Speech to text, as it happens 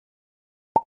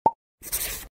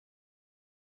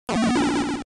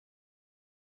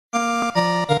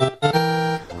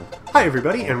Hi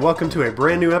everybody, and welcome to a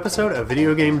brand new episode of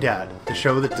Video Game Dad, the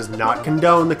show that does not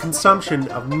condone the consumption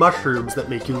of mushrooms that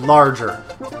make you larger.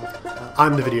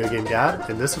 I'm the Video Game Dad,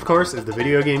 and this of course is the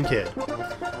Video Game Kid.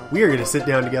 We are going to sit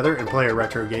down together and play a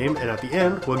retro game, and at the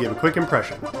end, we'll give a quick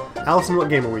impression. Allison, what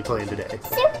game are we playing today?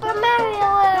 Super Mario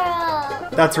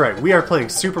World! That's right, we are playing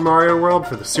Super Mario World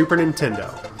for the Super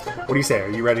Nintendo. What do you say, are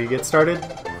you ready to get started?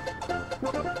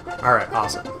 Alright,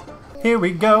 awesome. Here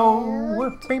we go!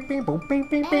 Mario!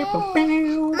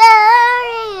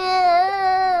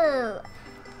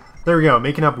 There we go,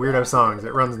 making up weirdo songs.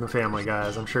 It runs in the family,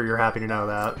 guys. I'm sure you're happy to know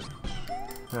that.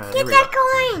 Right, Get that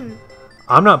coin!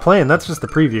 I'm not playing, that's just the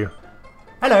preview.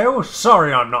 Hello,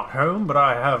 sorry I'm not home, but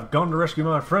I have gone to rescue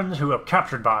my friends who are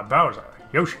captured by Bowser,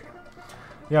 Yoshi.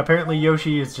 Yeah, apparently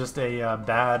Yoshi is just a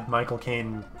bad Michael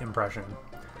Caine impression.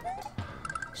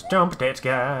 Stump that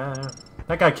guy.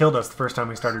 That guy killed us the first time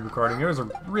we started recording. It was a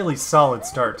really solid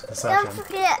start to the session. Don't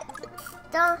forget,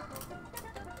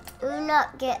 do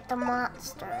not get the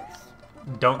monsters.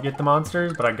 Don't get the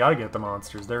monsters, but I gotta get the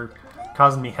monsters. They're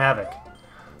causing me havoc.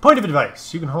 Point of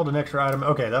advice. You can hold an extra item.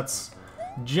 Okay, that's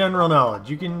general knowledge.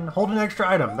 You can hold an extra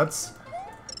item. That's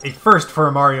a first for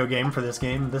a Mario game for this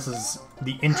game. This is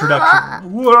the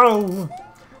introduction. Whoa!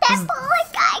 That bullet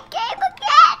guy came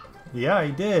again! Yeah,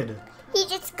 he did. He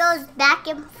just goes back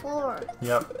and forth.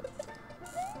 Yep.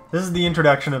 This is the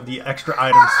introduction of the extra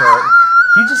item store.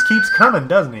 He just keeps coming,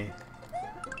 doesn't he?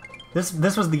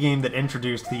 This was the game that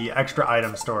introduced the extra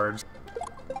item storage.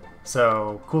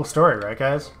 So, cool story, right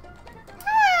guys?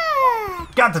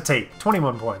 Got the tape.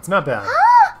 21 points. Not bad.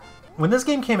 When this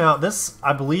game came out,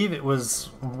 I believe it was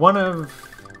one of...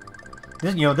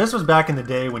 This was back in the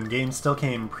day when games still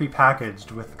came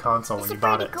pre-packaged with the console when you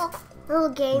bought it. Cool little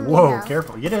game. Whoa,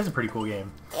 careful. It is a pretty cool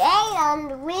game.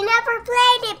 And we never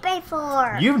played it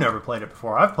before. You've never played it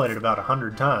before. I've played it about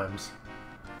 100 times.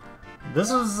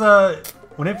 This was,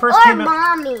 when it first came out...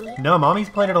 Mommy. No, Mommy's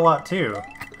played it a lot too.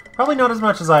 Probably not as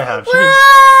much as I have. Whoa!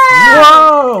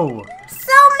 Whoa!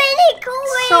 So many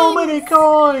coins! So many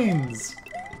coins!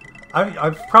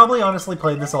 I've probably honestly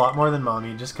played this a lot more than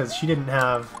Mommy, just because she didn't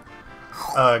have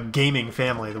a gaming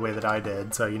family the way that I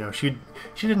did. So, she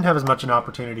didn't have as much an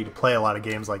opportunity to play a lot of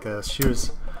games like this. She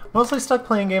was mostly stuck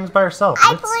playing games by herself.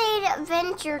 I played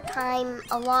Adventure Time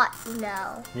a lot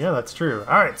now. Yeah, that's true.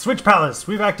 Alright, Switch Palace!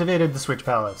 We've activated the Switch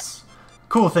Palace.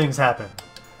 Cool things happen.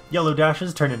 Yellow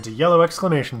dashes turn into yellow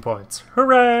exclamation points.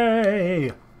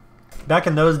 Hooray! Back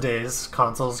in those days,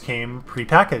 consoles came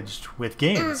pre-packaged with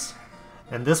games.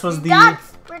 And this was the...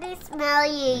 That's pretty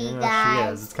smelly, yeah, guys.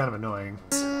 she is. It's kind of annoying.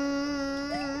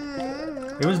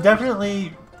 It was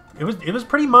definitely... It was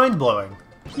pretty mind-blowing.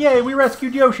 Yay, we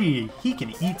rescued Yoshi! He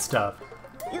can eat stuff.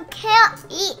 You can't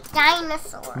eat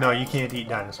dinosaurs. No, you can't eat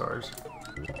dinosaurs.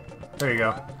 There you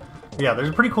go. Yeah, there's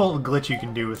a pretty cool glitch you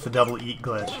can do with the double eat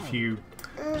glitch. If you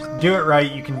do it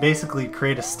right, you can basically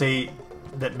create a state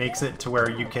that makes it to where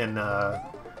you can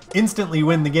instantly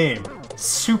win the game.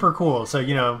 Super cool. So,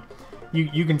 you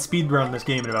can speedrun this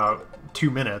game in about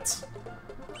 2 minutes.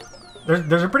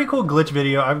 There's a pretty cool glitch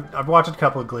video. I've watched a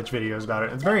couple of glitch videos about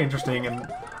it. It's very interesting, and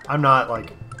I'm not,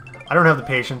 I don't have the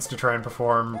patience to try and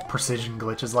perform precision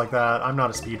glitches like that. I'm not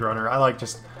a speedrunner. I like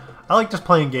just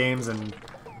playing games and,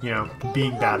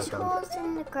 being bad at them. Holes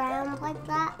in the ground like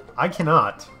that? I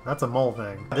cannot. That's a mole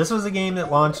thing. This was a game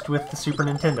that launched with the Super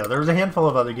Nintendo. There was a handful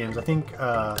of other games. I think,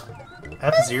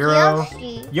 F-Zero.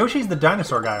 Yoshi. Yoshi's the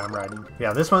dinosaur guy I'm riding.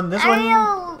 Yeah, this one...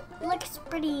 Mario looks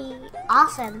pretty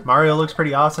awesome. Mario looks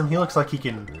pretty awesome. He looks like he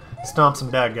can stomp some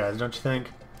bad guys, don't you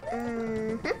think?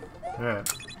 Mm-hmm. Alright.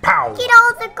 Pow! Get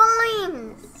all the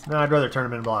coins! No, I'd rather turn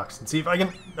them into blocks and see if I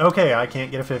can... Okay, I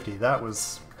can't get a 50. That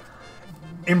was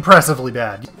impressively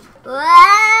bad. Whoa!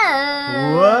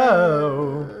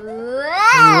 Whoa!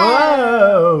 Whoa!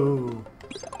 Whoa!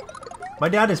 My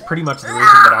dad is pretty much the reason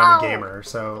that I'm a gamer,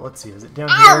 so let's see, is it down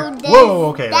here? Whoa,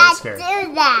 okay, that was scary.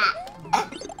 Do that?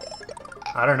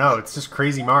 I don't know, it's just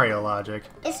crazy Mario logic.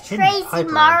 It's Hidden Crazy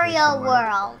hyperlink Mario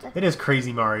somewhere. World. It is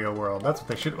Crazy Mario World, that's what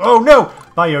they should... Oh no!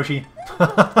 Bye, Yoshi.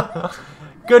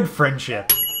 Good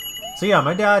friendship. So yeah,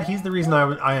 my dad, he's the reason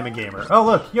I am a gamer. Oh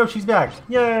look, Yoshi's back.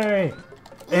 Yay!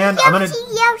 And Yoshi, I'm gonna...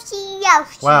 Yoshi,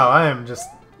 Yoshi. Wow, I am just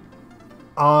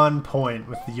on point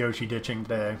with the Yoshi ditching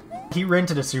today. He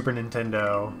rented a Super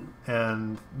Nintendo,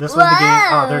 and this was the game...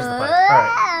 Oh, there's the pipe.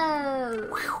 Alright.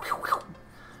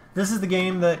 This is the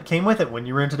game that came with it when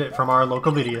you rented it from our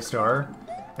local video store.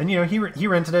 And, he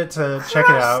rented it to check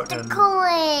it out and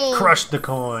crushed the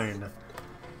coin.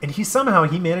 And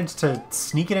he managed to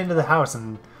sneak it into the house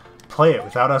and play it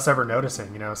without us ever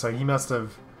noticing, so he must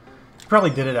have He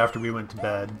probably did it after we went to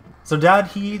bed. So Dad,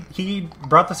 he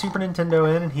brought the Super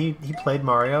Nintendo in, and he played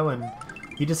Mario, and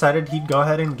he decided he'd go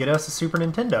ahead and get us a Super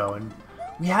Nintendo, and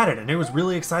we had it, and it was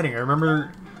really exciting. I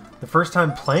remember the first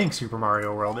time playing Super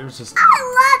Mario World. It was just...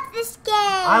 I love this game!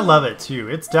 I love it, too.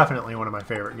 It's definitely one of my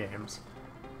favorite games.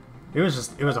 It was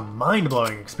a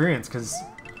mind-blowing experience, because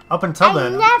up until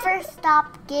then... I never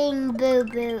stopped getting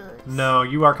boo-boos. No,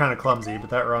 you are kind of clumsy, but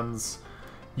that runs...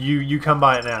 You come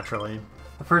by it naturally.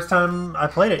 The first time I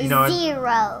played it, you know...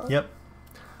 Zero. Yep.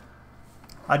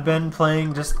 I'd been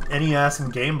playing just NES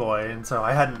and Game Boy, and so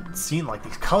I hadn't seen, like,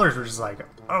 these colors were just like,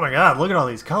 oh my god, look at all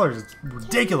these colors, it's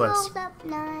ridiculous. Hold up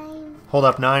 9. Hold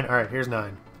up 9? Alright, here's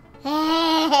 9.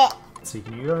 Let's see,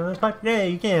 can you go in this pipe? Yeah,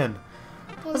 you can.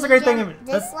 That's the great thing of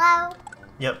this low?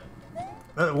 Yep.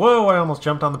 Whoa, I almost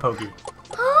jumped on the pokey.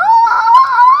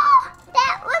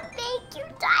 That would make you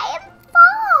die and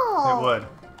fall. It would.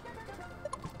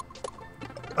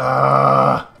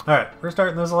 Alright, we're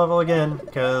starting this level again,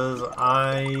 because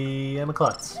I am a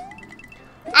klutz.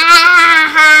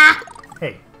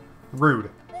 Hey, rude.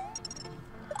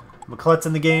 I'm a klutz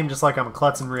in the game, just like I'm a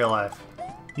klutz in real life.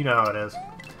 You know how it is.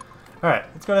 Alright,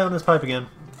 let's go down this pipe again.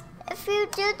 If you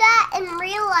do that in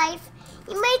real life,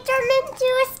 you may turn into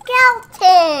a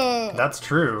skeleton. That's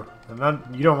true. And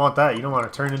you don't want that. You don't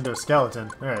want to turn into a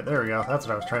skeleton. Alright, there we go. That's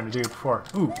what I was trying to do before.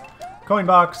 Ooh, coin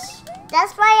box.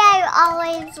 That's why I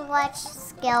always watch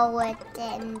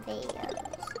skeleton videos.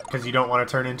 Because you don't want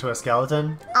to turn into a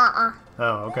skeleton? Oh,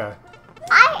 okay.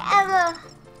 I am a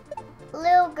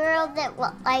little girl that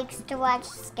likes to watch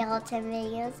skeleton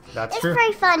videos. That's it's true.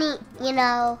 pretty funny, you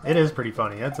know. It is pretty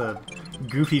funny. That's a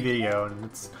goofy video, and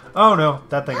it's... Oh no,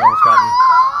 that thing almost got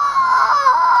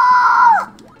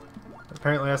me.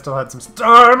 Apparently I still had some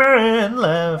Starman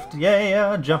left.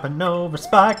 Yeah, jumping over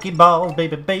spiky balls,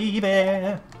 baby,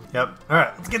 baby. Yep.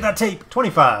 Alright, let's get that tape.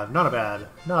 25. Not a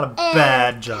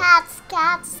bad jump. Cats,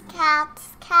 cats, cats,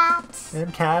 cats.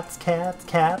 And cats, cats,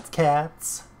 cats,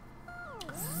 cats.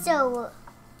 Sewing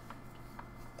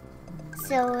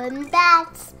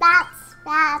bats, bats,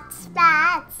 bats,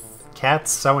 bats.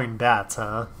 Cats sewing bats,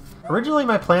 huh? Originally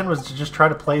my plan was to just try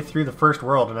to play through the first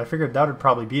world, and I figured that would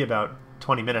probably be about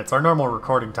 20 minutes. Our normal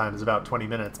recording time is about 20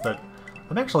 minutes, but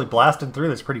I'm actually blasting through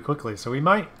this pretty quickly, so we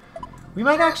might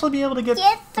actually be able to get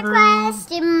the through...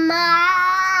 question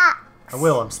marks. I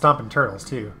will, I'm stomping turtles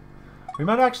too. We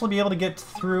might actually be able to get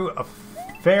through a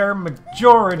fair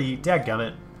majority...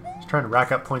 Dadgummit. Just trying to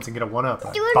rack up points and get a 1-up.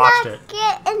 I botched it. Do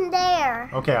not get in there.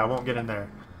 Okay, I won't get in there.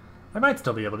 I might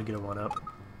still be able to get a 1-up.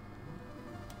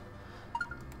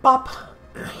 Bop!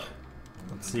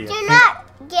 Let's see. Do not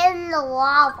get in the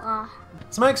lava.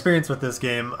 So my experience with this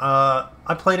game,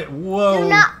 I played it... Whoa! Do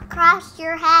not cross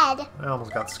your head. I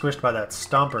almost got squished by that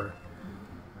stomper.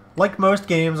 Like most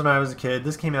games when I was a kid,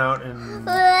 this came out in...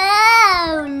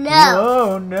 Oh, no.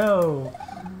 Whoa, no.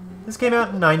 This came out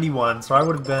in 91, so I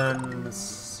would have been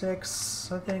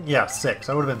 6, I think? Yeah, 6.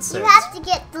 I would have been 6. You have to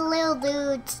get the little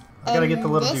dudes. I gotta get the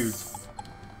little dudes.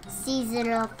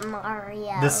 Season of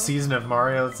Mario. This season of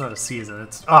Mario? It's not a season.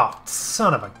 It's... Oh,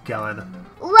 son of a gun.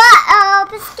 Whoa,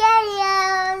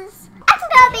 Piscarios. I'm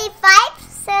gonna be 5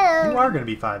 soon. You are gonna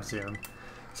be 5 soon.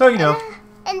 So, you know...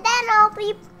 And then I'll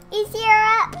be easier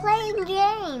at playing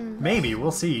games. Maybe.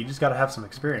 We'll see. You just gotta have some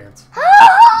experience.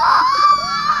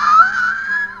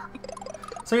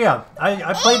 So, yeah.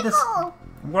 I played this...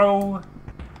 Whoa.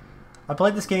 I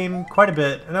played this game quite a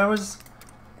bit, and I was...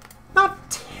 Not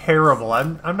terrible.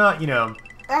 I'm not, you know...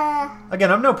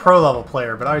 Again, I'm no pro-level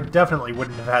player, but I definitely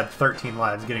wouldn't have had 13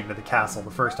 lives getting to the castle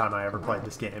the first time I ever played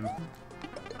this game.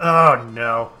 Oh,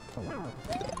 no.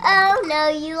 Oh, no,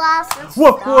 you lost the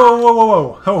Whoa, whoa, whoa, whoa,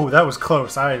 whoa. Oh, that was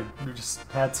close. I just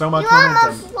had so much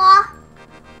momentum. You almost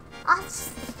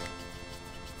lost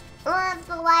one of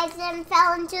the lives and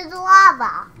fell into the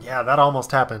lava. Yeah, that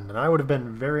almost happened, and I would have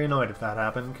been very annoyed if that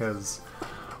happened, because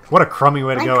what a crummy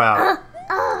way to go out.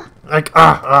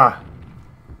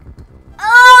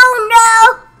 Oh, no!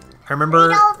 I remember...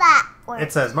 Read all that word.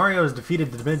 It says, Mario has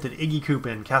defeated the demented Iggy Koopa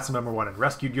in Castle Number 1 and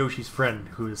rescued Yoshi's friend,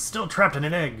 who is still trapped in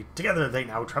an egg. Together they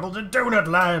now travel to Donut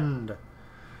Land.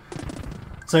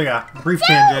 So yeah, brief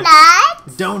tangent.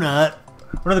 Donut!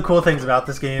 One of the cool things about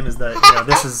this game is that, you know,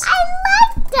 this is...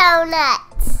 I like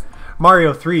donuts!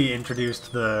 Mario 3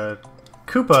 introduced the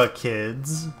Koopa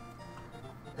kids,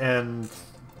 and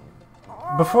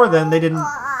before then they didn't...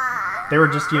 They were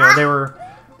just, you know, they were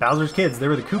Bowser's kids. They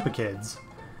were the Koopa kids.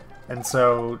 And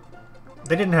so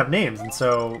they didn't have names, and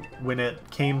so when it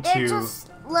came to... They're just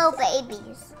little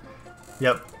babies.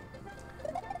 Yep.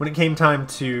 When it came time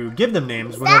to give them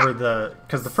names, whenever the...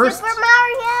 Because the first... Super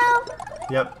Mario?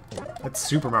 Yep. That's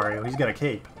Super Mario. He's got a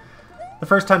cape. the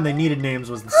first time they needed names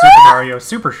was the Super Mario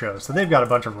Super Show. So they've got a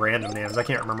bunch of random names. I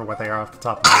can't remember what they are off the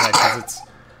top of my head because it's...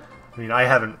 I mean, I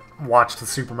haven't watched the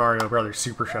Super Mario Brothers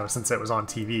Super Show since it was on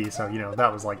TV, so, you know,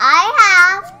 that was like...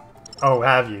 I have. Oh,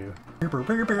 have you?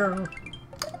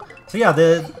 So yeah,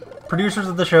 the producers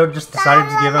of the show just decided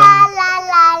to give him...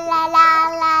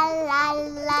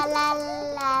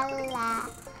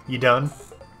 You done?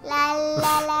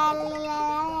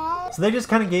 So they just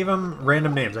kind of gave him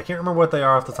random names. I can't remember what they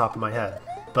are off the top of my head.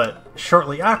 But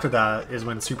shortly after that is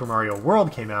when Super Mario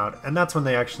World came out, and that's when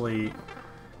they actually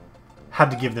had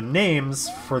to give them names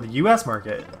for the US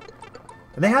market.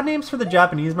 And they had names for the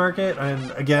Japanese market,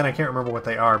 and again, I can't remember what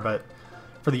they are, but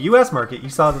for the US market, you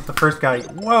saw that the first guy,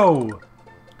 whoa!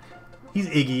 He's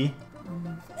Iggy,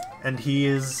 and he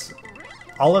is...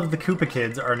 All of the Koopa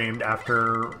kids are named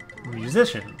after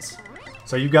musicians.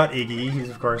 So you've got Iggy, he's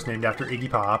of course named after Iggy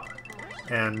Pop,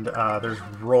 and there's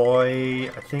Roy,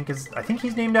 I think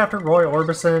he's named after Roy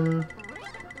Orbison.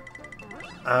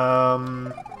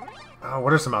 Oh,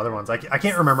 what are some other ones? I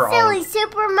can't remember all. Silly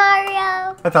Super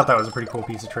Mario. I thought that was a pretty cool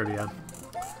piece of trivia.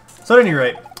 So at any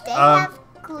rate, They have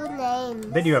cool names.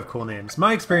 they do have cool names.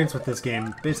 My experience with this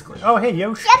game, basically... Oh, hey,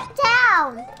 Yoshi! Jump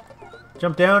down.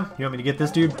 Jump down? You want me to get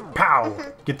this dude? Pow!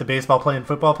 Get the baseball playing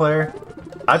football player?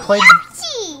 I played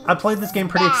this game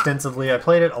pretty extensively. I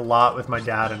played it a lot with my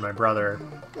dad and my brother.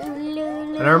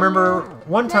 And I remember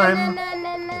one time...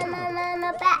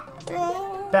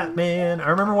 Batman. I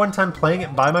remember one time playing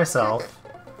it by myself,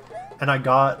 and I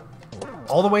got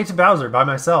all the way to Bowser by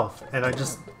myself, and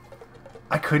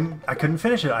I couldn't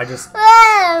finish it.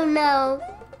 Oh no!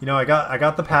 You know, I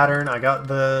got the pattern. I got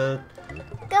the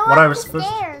Go what up I was the supposed.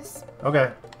 stairs.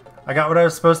 Okay, I got what I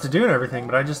was supposed to do and everything,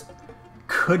 but I just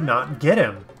could not get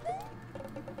him.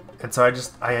 And so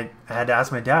I had to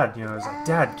ask my dad. You know, I was like,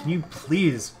 Dad, can you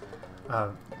please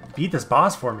beat this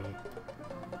boss for me?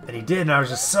 And he did, and I was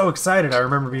just so excited. I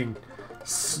remember being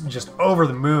just over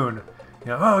the moon.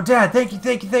 You know, oh, Dad, thank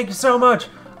you so much.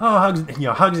 Oh,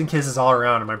 hugs and kisses all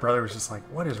around. And my brother was just like,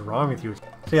 what is wrong with you?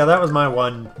 So yeah, that was my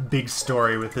one big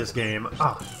story with this game.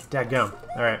 Oh, dadgum.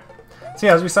 All right. So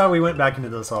yeah, as we saw, we went back into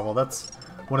this level. That's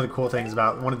one of the cool things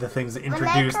about, one of the things that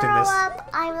introduced in this. When I grow up,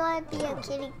 I want to be a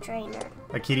kitty trainer.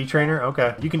 A kitty trainer?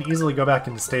 Okay. You can easily go back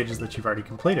into stages that you've already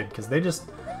completed, because they're just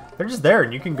there,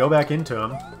 and you can go back into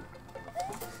them.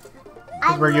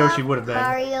 This is where Yoshi would have been.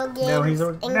 Mario games Now he's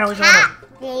and cat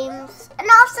games, and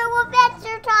also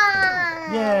Adventure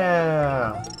Time.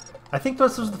 Yeah. I think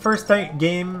this was the first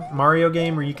Mario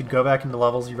game where you could go back into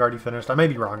levels you've already finished. I may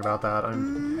be wrong about that.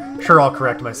 I'm sure I'll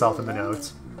correct myself in the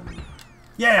notes.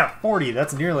 Yeah, 40.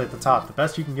 That's nearly at the top. The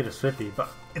best you can get is 50, but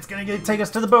it's gonna take us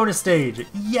to the bonus stage.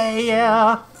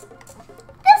 Yeah.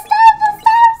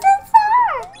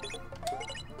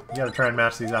 You gotta try and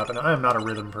match these up, and I am not a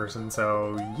rhythm person,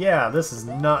 so yeah, this is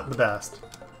not the best.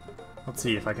 Let's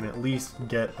see if I can at least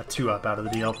get a 2-up out of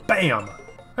the deal. Bam!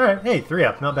 Alright, hey,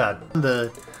 3-up, not bad. The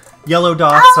yellow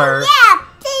dots are... Oh yeah,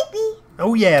 baby!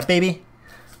 Oh yeah, baby!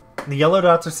 The yellow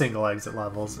dots are single exit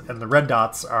levels, and the red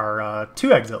dots are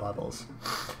 2 exit levels.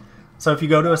 So if you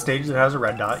go to a stage that has a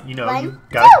red dot, you know you've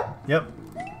got... Yep.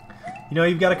 You know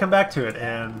you've got to come back to it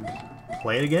and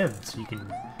play it again, so you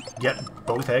can get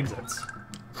both exits.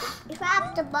 You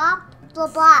have to bop the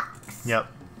blocks. Yep.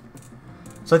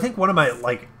 So I think one of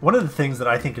the things that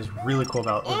I think is really cool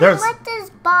about And what does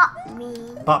bop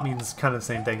mean? Bop means kind of the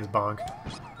same thing as bonk.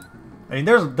 I mean,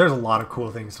 there's a lot of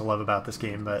cool things to love about this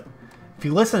game, but if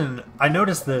you listen, I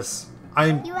noticed this.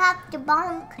 You have to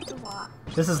bonk the block.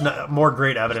 This is more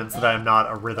great evidence that I am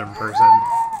not a rhythm person.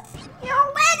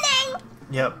 You're winning.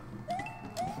 Yep.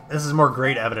 This is more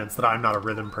great evidence that I'm not a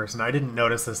rhythm person. I didn't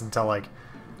notice this until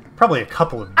probably a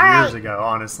couple of years ago,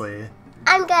 honestly.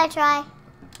 I'm gonna try.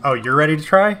 Oh, you're ready to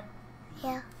try?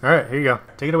 Yeah. Alright, here you go.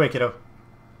 Take it away, kiddo.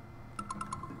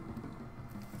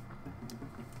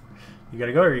 You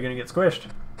gotta go or you're gonna get squished.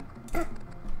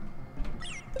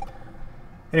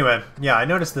 Anyway, yeah, I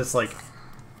noticed this,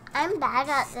 I'm bad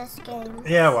at this game.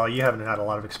 Yeah, well, you haven't had a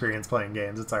lot of experience playing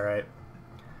games. It's alright.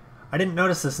 I didn't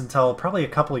notice this until probably a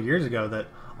couple of years ago, that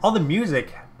all the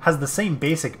music has the same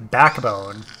basic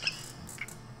backbone.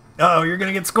 Uh-oh, you're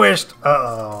gonna get squished.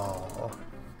 Uh-oh.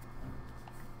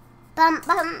 Bum,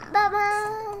 bum, bum,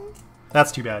 bum.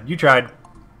 That's too bad. You tried.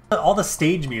 All the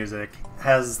stage music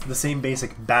has the same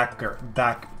basic it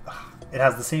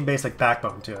has the same basic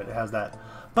backbone to it. It has that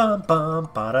bum bum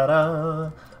ba da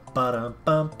da ba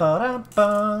bum ba da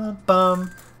bum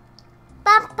bum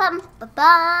Bum, bum, ba,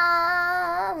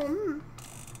 bum.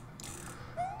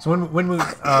 So when we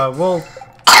we'll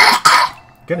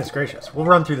Goodness gracious. We'll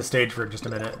run through the stage for just a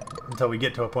minute until we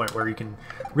get to a point where you can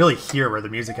really hear where the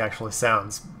music actually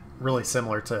sounds really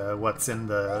similar to what's in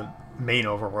the main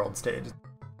overworld stage.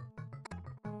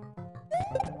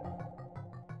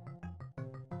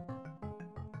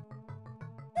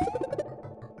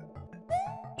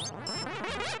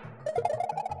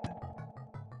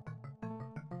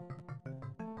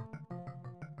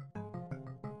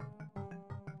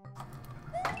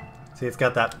 See, it's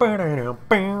got that.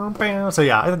 So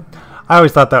yeah, I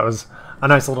always thought that was a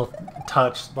nice little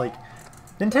touch. Like,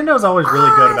 Nintendo's always really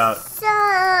good about.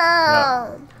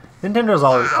 Yeah, Nintendo's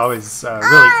always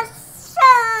really.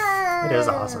 It is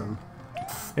awesome.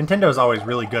 Nintendo's always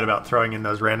really good about throwing in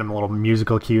those random little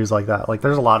musical cues like that. Like,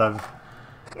 there's a lot of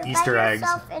Easter eggs.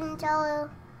 Until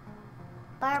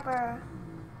Barbara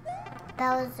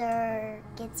Bowser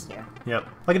gets here. Yep.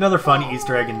 Like, another fun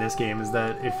Easter egg in this game is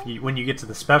that when you get to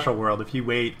the special world, if you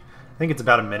wait, I think it's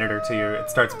about a minute or two, it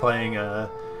starts playing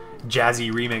a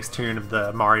jazzy remix tune of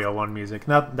the Mario 1 music.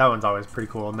 That one's always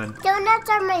pretty cool. And then donuts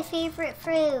are my favorite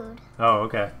food. Oh,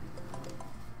 okay.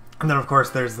 And then, of course,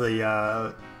 there's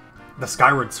the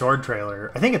Skyward Sword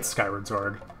trailer. I think it's Skyward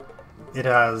Sword. It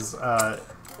has,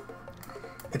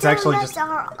 it's actually just...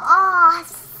 Donuts are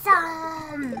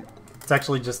awesome! It's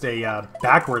actually just a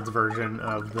backwards version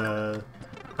of the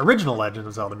original Legend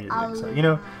of Zelda music. So, you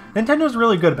know, Nintendo's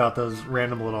really good about those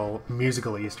random little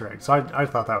musical Easter eggs. So I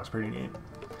thought that was pretty neat.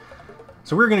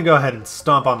 So we're going to go ahead and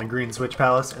stomp on the Green Switch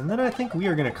Palace, and then I think we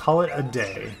are going to call it a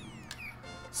day.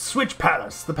 Switch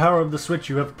Palace! The power of the switch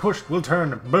you have pushed will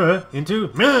turn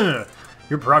into meh.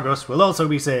 Your progress will also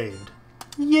be saved.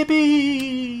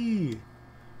 Yippee!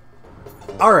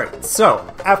 Alright,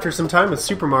 so, after some time with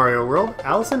Super Mario World,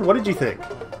 Allison, what did you think?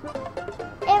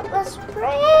 It was pretty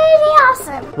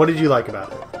awesome. What did you like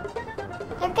about it?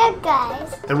 The good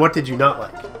guys. And what did you not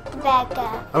like? The bad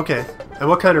guys. Okay, and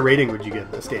what kind of rating would you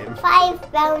give this game? 5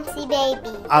 bouncy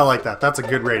babies. I like that. That's a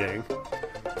good rating.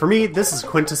 For me, this is a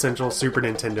quintessential Super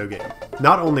Nintendo game.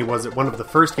 Not only was it one of the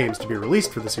first games to be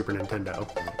released for the Super Nintendo,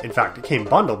 in fact, it came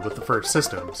bundled with the first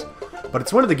systems, but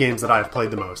it's one of the games that I've played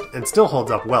the most, and still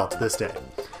holds up well to this day.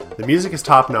 The music is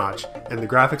top-notch, and the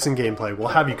graphics and gameplay will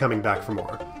have you coming back for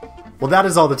more. Well, that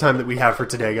is all the time that we have for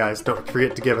today, guys. Don't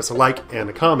forget to give us a like and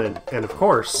a comment, and of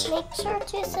course... make sure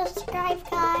to subscribe,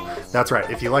 guys. That's right.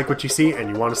 If you like what you see and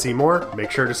you want to see more, make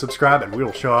sure to subscribe, and we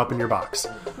will show up in your box.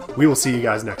 We will see you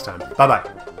guys next time.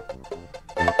 Bye-bye.